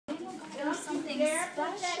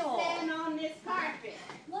special. On this carpet.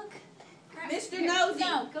 Look. Mr. Nosy.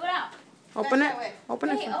 No, go out. Open it. Open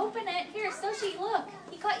it. Hey, open it. Here, Soshi, look.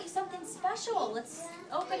 He got you something special. Let's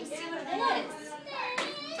open and see what it is.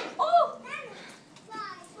 Oh!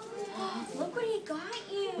 Look what he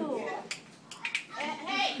got you.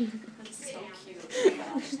 Hey. That's so cute.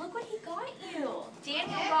 Gosh, look what he got you.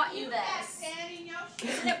 Daniel got you this.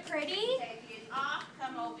 Isn't it pretty?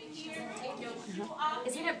 Come over here. Take your shoe off.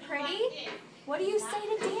 Isn't it pretty? What do you say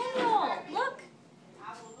to Daniel? Look.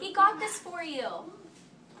 He got this for you.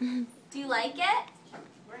 Do you like it?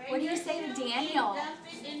 What do you say to Daniel?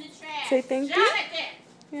 Say thank you.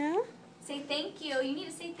 Yeah. Say thank you. You need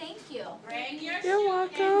to say thank you. You're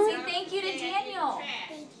welcome. Say thank you to Daniel.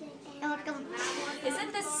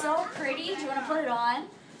 Isn't this so pretty? Do you want to put it on?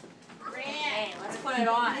 Okay, let's put it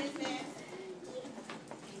on.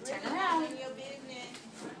 Turn around.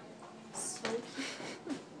 So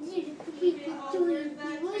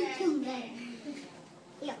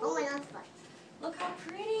look how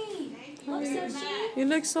pretty. Look, Soshi. You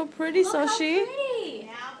look so pretty, Look how Soshi. pretty.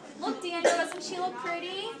 Look, Daniel, doesn't she look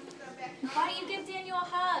pretty? Why don't you give Daniel a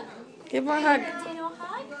hug? Give her a hug. Give Daniel a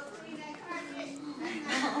hug?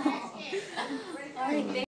 All right,